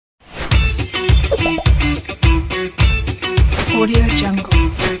Audio Jungle.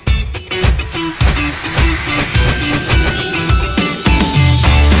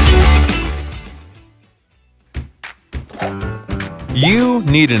 You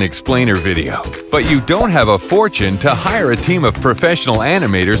need an explainer video, but you don't have a fortune to hire a team of professional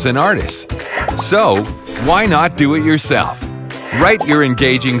animators and artists. So, why not do it yourself? Write your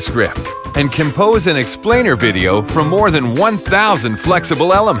engaging script and compose an explainer video from more than 1,000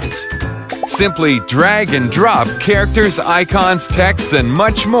 flexible elements. Simply drag and drop characters, icons, texts, and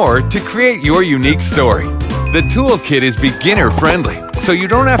much more to create your unique story. The Toolkit is beginner-friendly, so you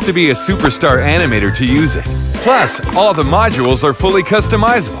don't have to be a superstar animator to use it. Plus, all the modules are fully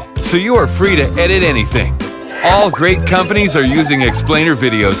customizable, so you are free to edit anything. All great companies are using explainer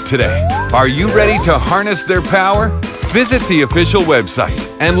videos today. Are you ready to harness their power? Visit the official website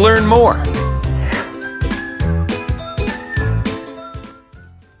and learn more.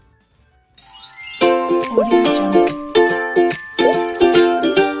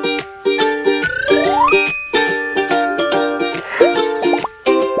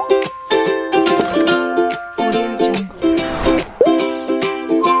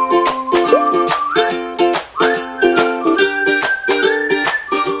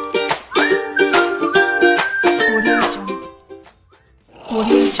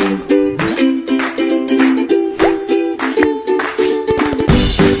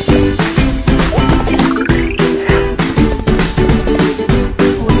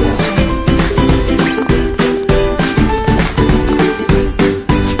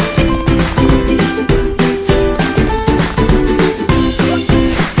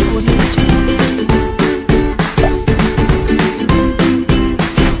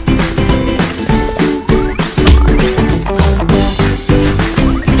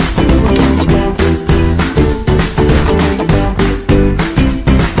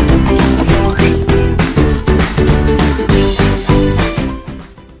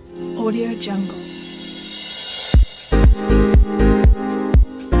 Audio Jungle.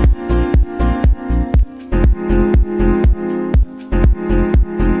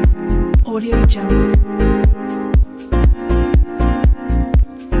 Audio Jungle.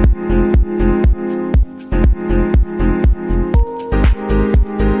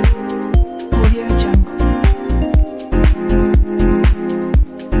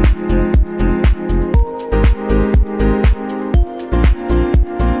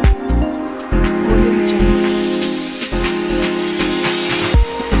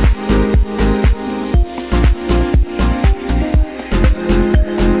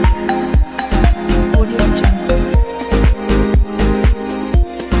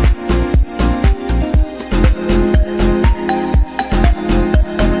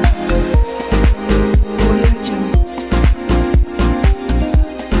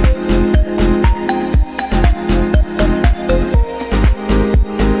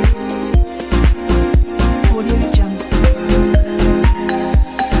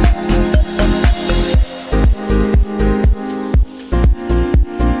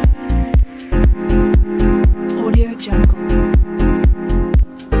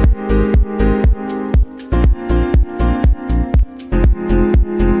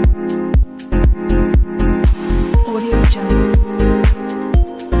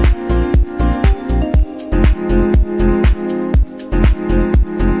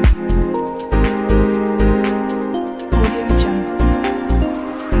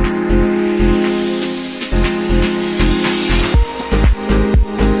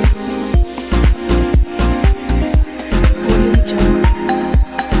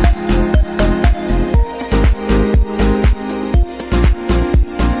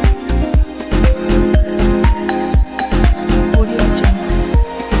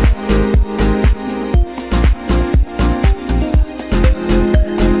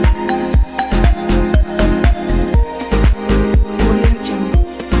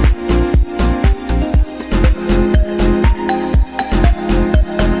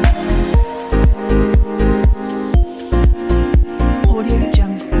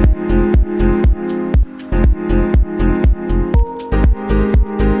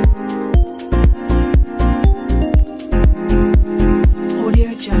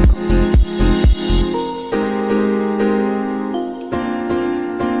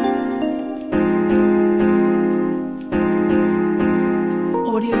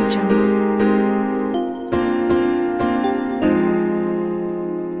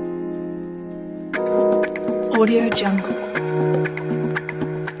 Audio Jungle.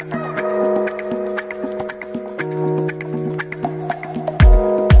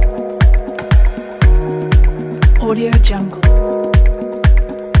 Audio Jungle.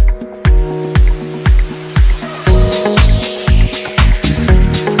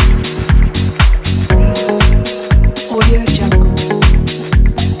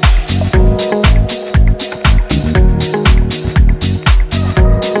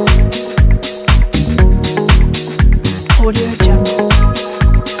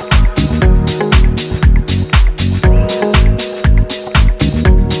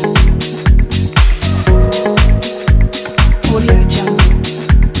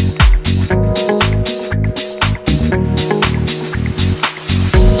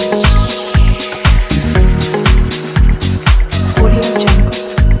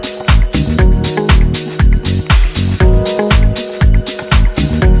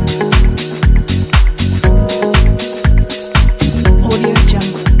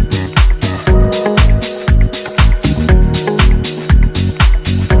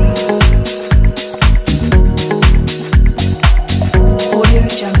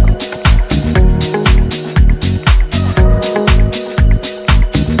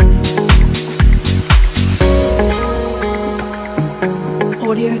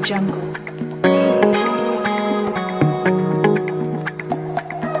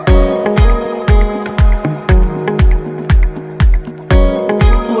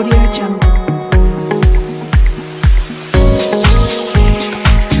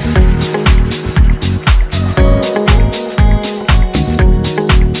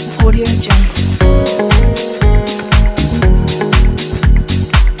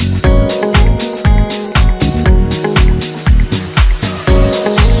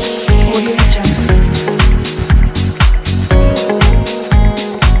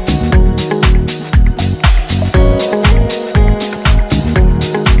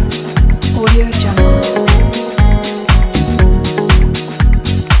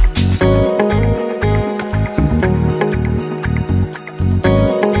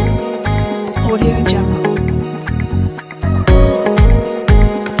 Audio Jungle.